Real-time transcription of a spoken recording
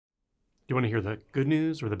you want to hear the good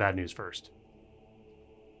news or the bad news first?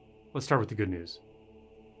 Let's start with the good news.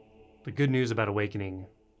 The good news about awakening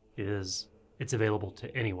is it's available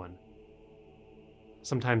to anyone.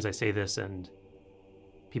 Sometimes I say this and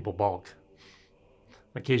people balk.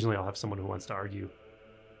 Occasionally I'll have someone who wants to argue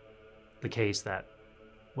the case that,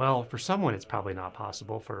 well, for someone it's probably not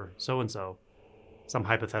possible, for so-and-so, some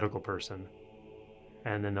hypothetical person.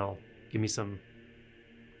 And then they'll give me some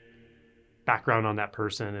background on that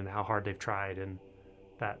person and how hard they've tried and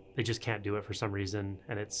that they just can't do it for some reason,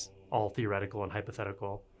 and it's all theoretical and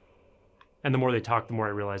hypothetical. And the more they talk, the more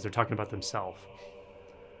I realize they're talking about themselves.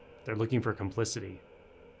 They're looking for complicity.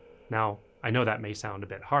 Now, I know that may sound a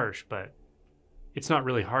bit harsh, but it's not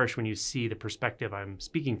really harsh when you see the perspective I'm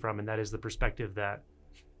speaking from, and that is the perspective that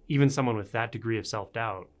even someone with that degree of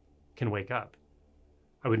self-doubt can wake up.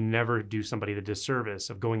 I would never do somebody the disservice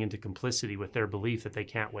of going into complicity with their belief that they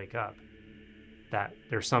can't wake up, that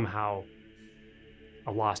they're somehow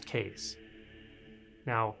a lost case.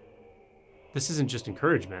 Now, this isn't just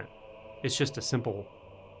encouragement. It's just a simple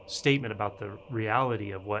statement about the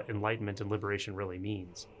reality of what enlightenment and liberation really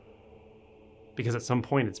means. Because at some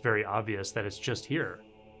point, it's very obvious that it's just here.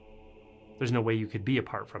 There's no way you could be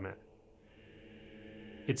apart from it.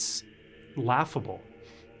 It's laughable.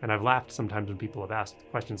 And I've laughed sometimes when people have asked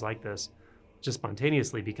questions like this, just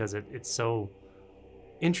spontaneously, because it's so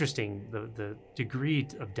interesting, the degree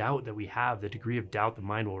of doubt that we have, the degree of doubt the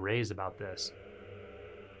mind will raise about this.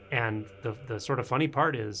 And the sort of funny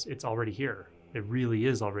part is it's already here. It really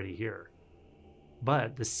is already here.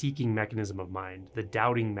 But the seeking mechanism of mind, the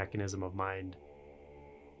doubting mechanism of mind,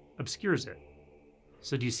 obscures it.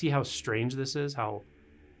 So do you see how strange this is? How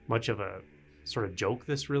much of a sort of joke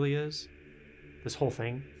this really is? This whole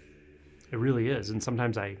thing? It really is. And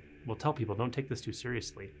sometimes I will tell people, don't take this too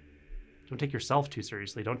seriously. Don't take yourself too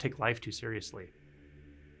seriously. Don't take life too seriously.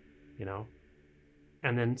 You know?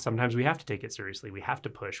 And then sometimes we have to take it seriously. We have to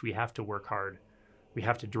push. We have to work hard. We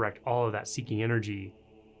have to direct all of that seeking energy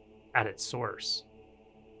at its source.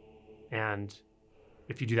 And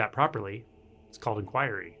if you do that properly, it's called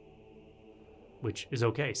inquiry, which is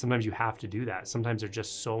okay. Sometimes you have to do that. Sometimes there's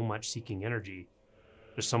just so much seeking energy.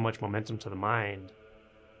 There's so much momentum to the mind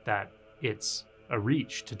that it's a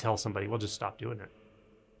reach to tell somebody, well, just stop doing it.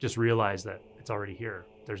 Just realize that it's already here.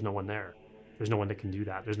 There's no one there. There's no one that can do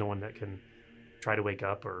that. There's no one that can try to wake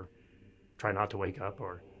up or try not to wake up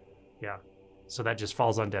or, yeah. So that just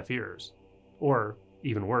falls on deaf ears. Or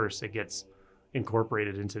even worse, it gets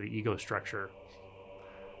incorporated into the ego structure,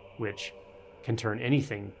 which can turn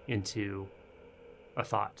anything into a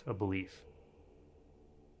thought, a belief.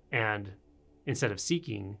 And instead of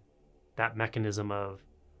seeking, that mechanism of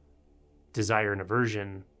desire and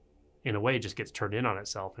aversion, in a way, just gets turned in on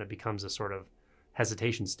itself, and it becomes a sort of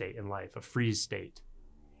hesitation state in life, a freeze state.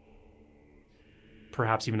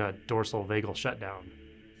 Perhaps even a dorsal vagal shutdown,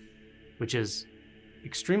 which is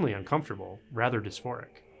extremely uncomfortable, rather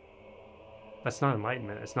dysphoric. That's not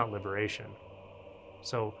enlightenment, it's not liberation.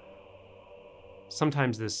 So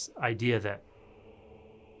sometimes this idea that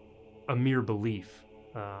a mere belief,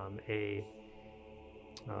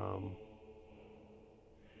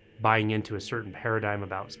 buying into a certain paradigm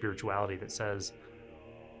about spirituality that says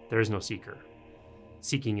there is no seeker.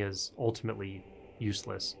 Seeking is ultimately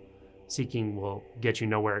useless. Seeking will get you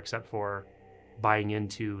nowhere except for buying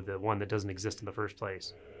into the one that doesn't exist in the first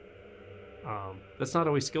place. That's not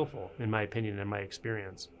always skillful, in my opinion, in my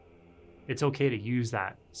experience. It's okay to use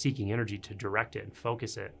that seeking energy to direct it and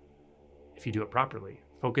focus it if you do it properly.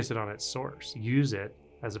 Focus it on its source. Use it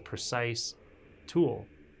as a precise tool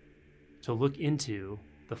to look into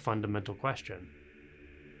the fundamental question.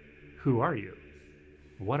 Who are you?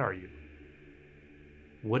 What are you?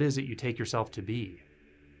 What is it you take yourself to be?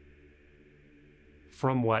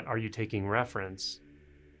 From what are you taking reference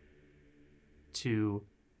to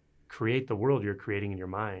create the world you're creating in your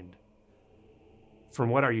mind? From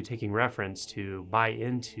what are you taking reference to buy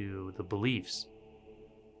into the beliefs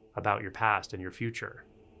about your past and your future?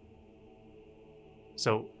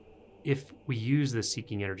 So if we use this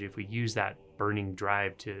seeking energy, if we use that burning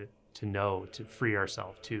drive to know, to free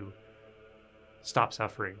ourselves, to stop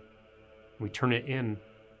suffering, we turn it in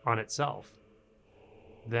on itself,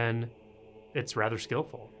 then it's rather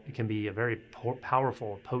skillful. It can be a very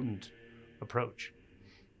powerful, potent approach.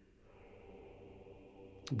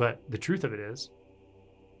 But the truth of it is,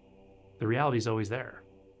 the reality is always there.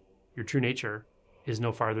 Your true nature is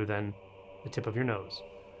no farther than the tip of your nose.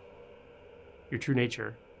 Your true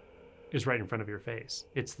nature is right in front of your face.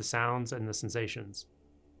 It's the sounds and the sensations.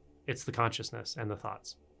 It's the consciousness and the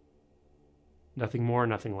thoughts. Nothing more,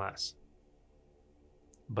 nothing less.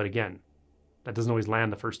 But again, that doesn't always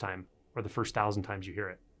land the first time. or the first 1,000 times you hear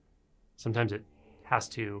it. Sometimes it has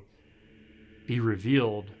to be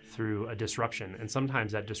revealed through a disruption. And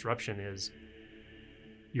sometimes that disruption is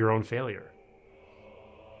your own failure.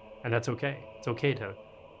 And that's okay. It's okay to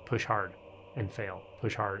push hard and fail,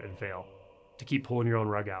 push hard and fail, to keep pulling your own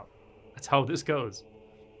rug out. That's how this goes.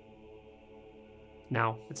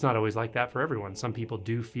 Now, it's not always like that for everyone. Some people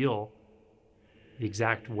do feel the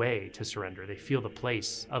exact way to surrender. They feel the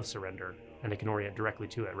place of surrender, and they can orient directly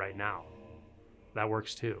to it right now. That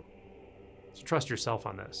works too. So trust yourself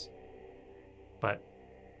on this. But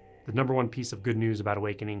the number one piece of good news about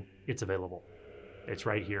awakening, it's available. It's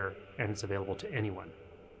right here, and it's available to anyone,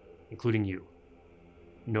 including you.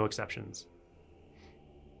 No exceptions.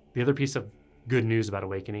 The other piece of good news about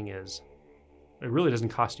awakening is it really doesn't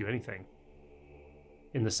cost you anything,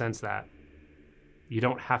 in the sense that you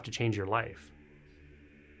don't have to change your life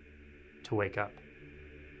to wake up.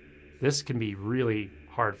 This can be really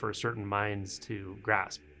hard for certain minds to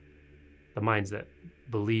grasp. The minds that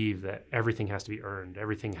believe that everything has to be earned,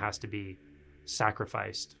 everything has to be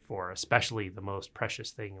sacrificed for, especially the most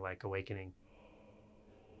precious thing like awakening.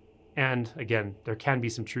 And again, there can be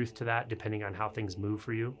some truth to that depending on how things move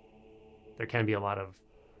for you. There can be a lot of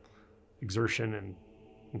exertion and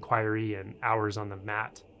inquiry and hours on the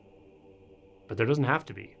mat, but there doesn't have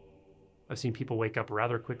to be. I've seen people wake up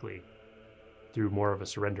rather quickly through more of a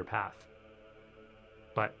surrender path.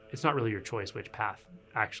 But it's not really your choice which path,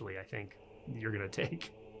 actually, I think, you're going to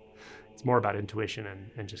take. It's more about intuition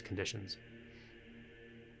and just conditions.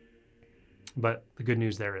 But the good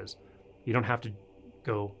news there is you don't have to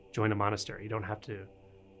go join a monastery. You don't have to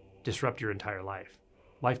disrupt your entire life.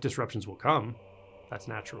 Life disruptions will come. That's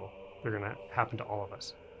natural. They're going to happen to all of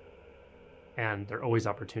us. And they're always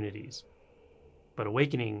opportunities. But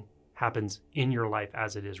awakening happens in your life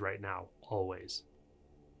as it is right now, always.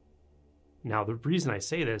 Now, the reason I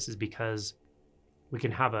say this is because we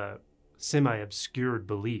can have a semi-obscured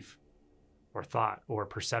belief or thought or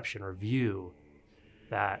perception or view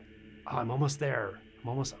that, oh, I'm almost there. I'm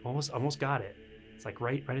almost got it. It's like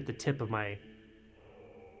right at the tip of my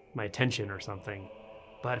attention or something.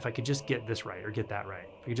 But if I could just get this right or get that right,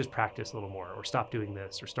 if I could just practice a little more or stop doing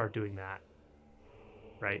this or start doing that,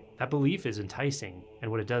 right? That belief is enticing.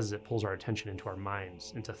 And what it does is it pulls our attention into our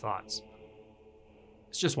minds, into thoughts.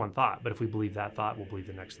 It's just one thought, but if we believe that thought, we'll believe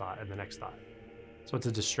the next thought and the next thought. So it's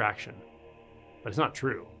a distraction, but it's not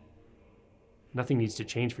true. Nothing needs to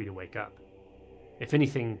change for you to wake up. If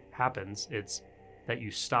anything happens, it's that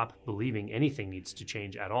you stop believing anything needs to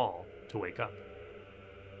change at all to wake up.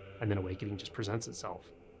 And then awakening just presents itself.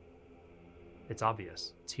 It's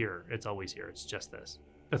obvious. It's here. It's always here. It's just this.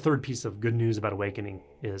 The third piece of good news about awakening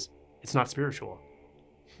is it's not spiritual.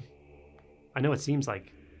 I know it seems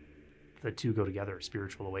like the two go together,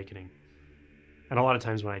 spiritual awakening. And a lot of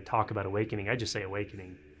times when I talk about awakening, I just say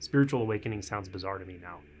awakening. Spiritual awakening sounds bizarre to me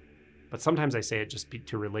now. But sometimes I say it just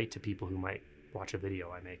to relate to people who might watch a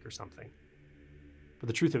video I make or something. But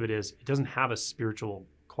the truth of it is, it doesn't have a spiritual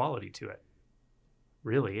quality to it.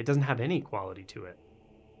 Really, it doesn't have any quality to it.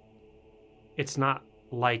 It's not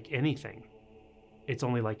like anything. It's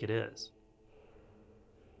only like it is.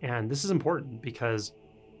 And this is important because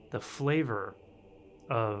the flavor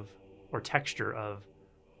of or texture of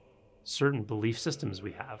certain belief systems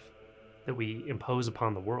we have that we impose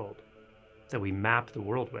upon the world, that we map the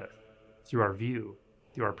world with through our view,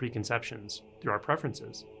 through our preconceptions, through our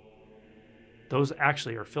preferences. Those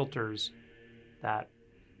actually are filters that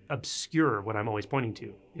obscure what I'm always pointing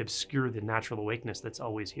to. They obscure the natural awakeness that's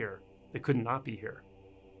always here, that could not be here.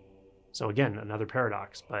 So again, another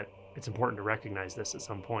paradox, but it's important to recognize this at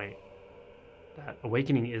some point, that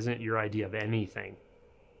awakening isn't your idea of anything.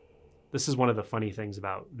 This is one of the funny things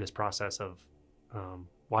about this process of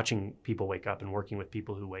watching people wake up and working with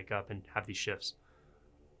people who wake up and have these shifts.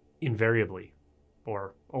 Invariably,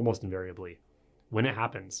 or almost invariably, when it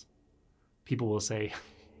happens, people will say,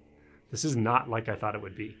 this is not like I thought it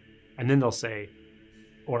would be. And then they'll say,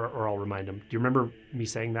 or I'll remind them, do you remember me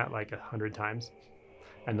saying that like 100 times?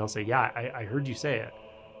 And they'll say, yeah, I heard you say it.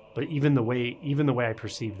 But even the way I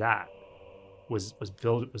perceived that was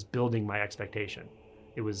building my expectation.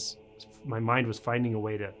 My mind was finding a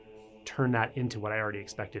way to turn that into what I already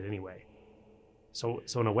expected anyway. So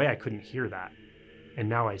in a way I couldn't hear that. And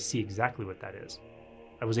now I see exactly what that is.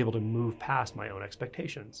 I was able to move past my own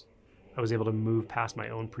expectations. I was able to move past my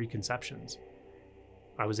own preconceptions.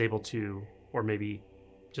 I was able to, or maybe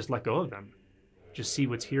just let go of them. Just see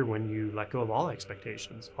what's here when you let go of all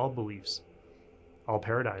expectations, all beliefs, all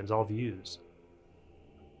paradigms, all views.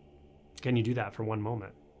 Can you do that for one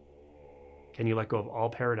moment? Can you let go of all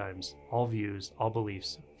paradigms, all views, all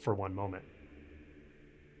beliefs for one moment?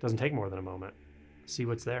 Doesn't take more than a moment. See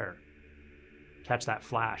what's there. Catch that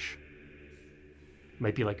flash.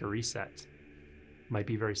 Might be like a reset. Might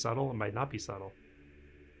be very subtle. It might not be subtle.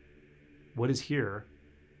 What is here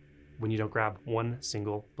when you don't grab one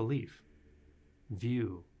single belief,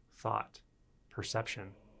 view, thought, perception,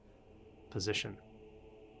 position?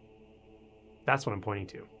 That's what I'm pointing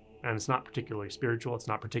to. And it's not particularly spiritual. It's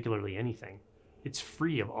not particularly anything. It's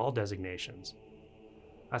free of all designations.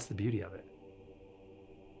 That's the beauty of it.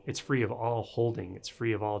 It's free of all holding. It's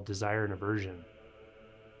free of all desire and aversion.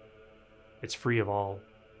 It's free of all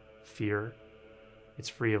fear. It's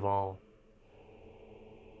free of all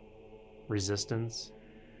resistance.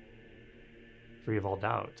 Free of all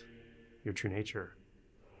doubt. Your true nature.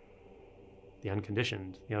 The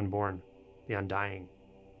unconditioned, the unborn, the undying.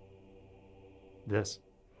 This.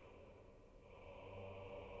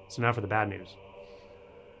 So now for the bad news.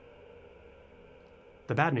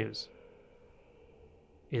 The bad news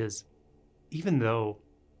is, even though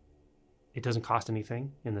it doesn't cost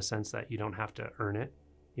anything in the sense that you don't have to earn it,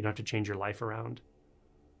 you don't have to change your life around,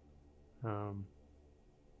 you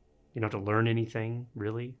don't have to learn anything,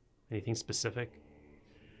 really, anything specific.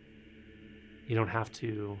 You don't have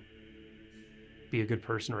to be a good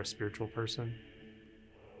person or a spiritual person.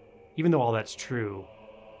 Even though all that's true,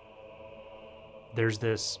 there's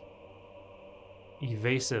this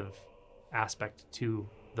evasive aspect to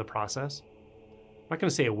the process. I'm not going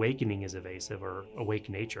to say awakening is evasive or awake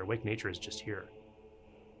nature. Awake nature is just here.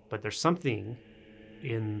 But there's something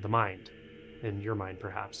in the mind, in your mind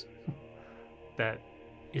perhaps, that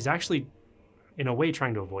is actually, in a way,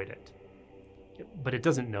 trying to avoid it. But it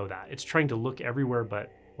doesn't know that. It's trying to look everywhere but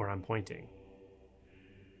where I'm pointing.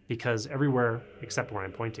 Because everywhere except where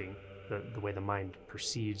I'm pointing, the way the mind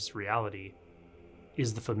perceives reality,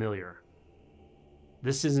 is the familiar.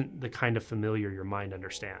 This isn't the kind of familiar your mind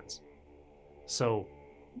understands. So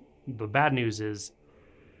the bad news is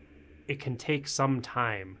it can take some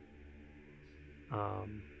time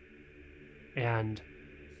and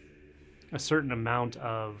a certain amount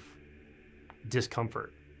of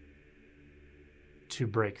discomfort to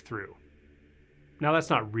break through. Now, that's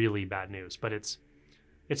not really bad news, but it's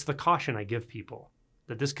the caution I give people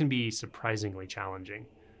that this can be surprisingly challenging,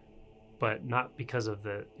 but not because of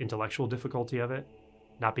the intellectual difficulty of it,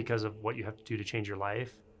 not because of what you have to do to change your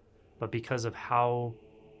life, but because of how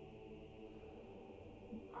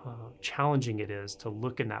challenging it is to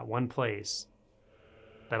look in that one place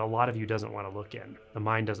that a lot of you doesn't want to look in. The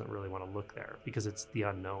mind doesn't really want to look there because it's the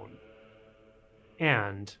unknown.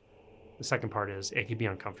 And the second part is it can be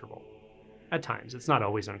uncomfortable. At times, it's not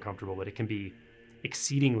always uncomfortable, but it can be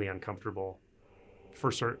exceedingly uncomfortable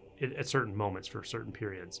at certain moments for certain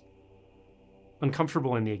periods.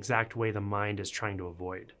 Uncomfortable in the exact way the mind is trying to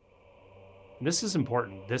avoid. And this is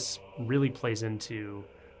important. This really plays into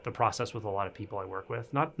the process with a lot of people I work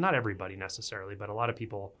with. Not everybody necessarily, but a lot of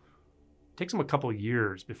people. It takes them a couple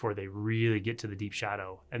years before they really get to the deep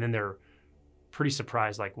shadow. And then they're pretty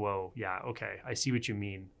surprised, like, whoa, yeah, okay, I see what you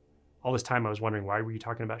mean. All this time I was wondering, why were you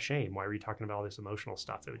talking about shame? Why were you talking about all this emotional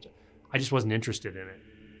stuff? I just wasn't interested in it.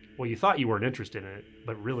 Well, you thought you weren't interested in it,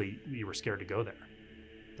 but really you were scared to go there.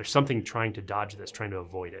 There's something trying to dodge this, trying to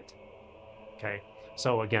avoid it. Okay?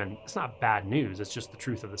 So again, it's not bad news. It's just the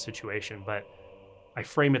truth of the situation. But I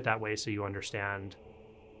frame it that way so you understand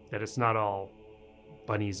that it's not all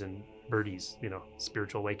bunnies and birdies.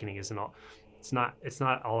 Spiritual awakening isn't all. It's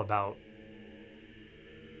not all about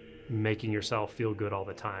making yourself feel good all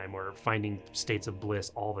the time, or finding states of bliss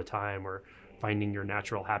all the time, or finding your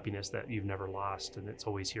natural happiness that you've never lost and it's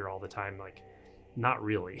always here all the time. Like, not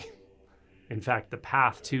really. In fact, the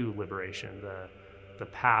path to liberation, the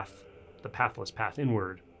pathless path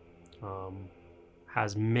inward,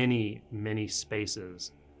 has many, many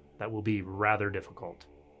spaces that will be rather difficult,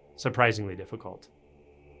 surprisingly difficult.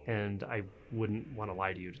 And I wouldn't want to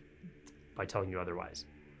lie to you by telling you otherwise.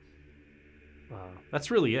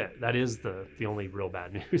 That's really it. That is the only real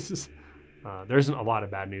bad news. There isn't a lot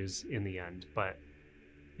of bad news in the end, but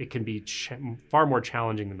it can be far more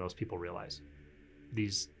challenging than most people realize.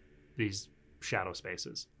 These shadow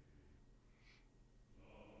spaces.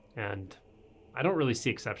 And I don't really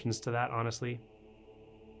see exceptions to that, honestly.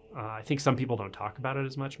 I think some people don't talk about it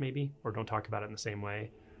as much, maybe, or don't talk about it in the same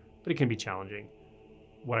way, but it can be challenging.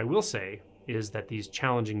 What I will say is that these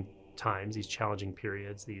challenging times, these challenging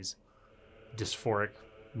periods, these dysphoric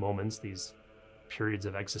moments, these periods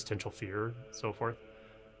of existential fear, and so forth,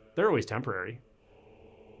 they're always temporary.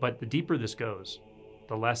 But the deeper this goes,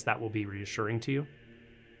 the less that will be reassuring to you,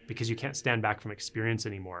 because you can't stand back from experience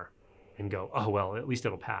anymore and go, oh, well, at least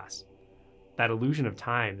it'll pass. That illusion of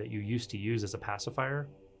time that you used to use as a pacifier,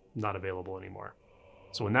 not available anymore.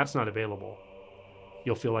 So when that's not available,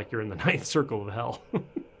 you'll feel like you're in the ninth circle of hell.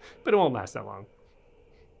 But it won't last that long.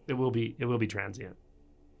 It will be transient.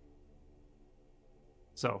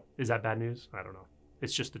 So is that bad news? I don't know.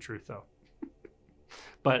 It's just the truth though.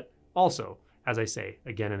 But also, as I say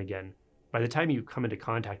again and again, by the time you come into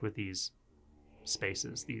contact with these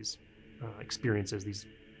spaces, these experiences, these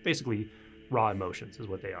basically raw emotions is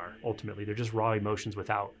what they are. Ultimately, they're just raw emotions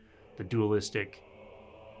without the dualistic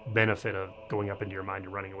benefit of going up into your mind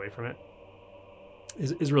and running away from it.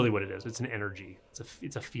 Is really what it is. It's an energy.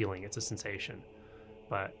 It's a feeling. It's a sensation.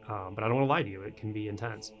 But I don't want to lie to you. It can be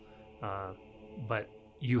intense. But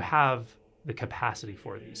you have the capacity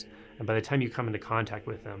for these. And by the time you come into contact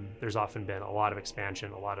with them, there's often been a lot of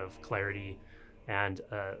expansion, a lot of clarity, and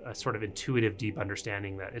a sort of intuitive, deep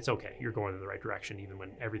understanding that it's okay. You're going in the right direction, even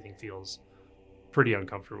when everything feels pretty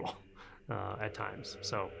uncomfortable at times.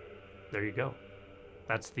 So there you go.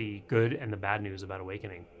 That's the good and the bad news about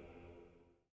awakening.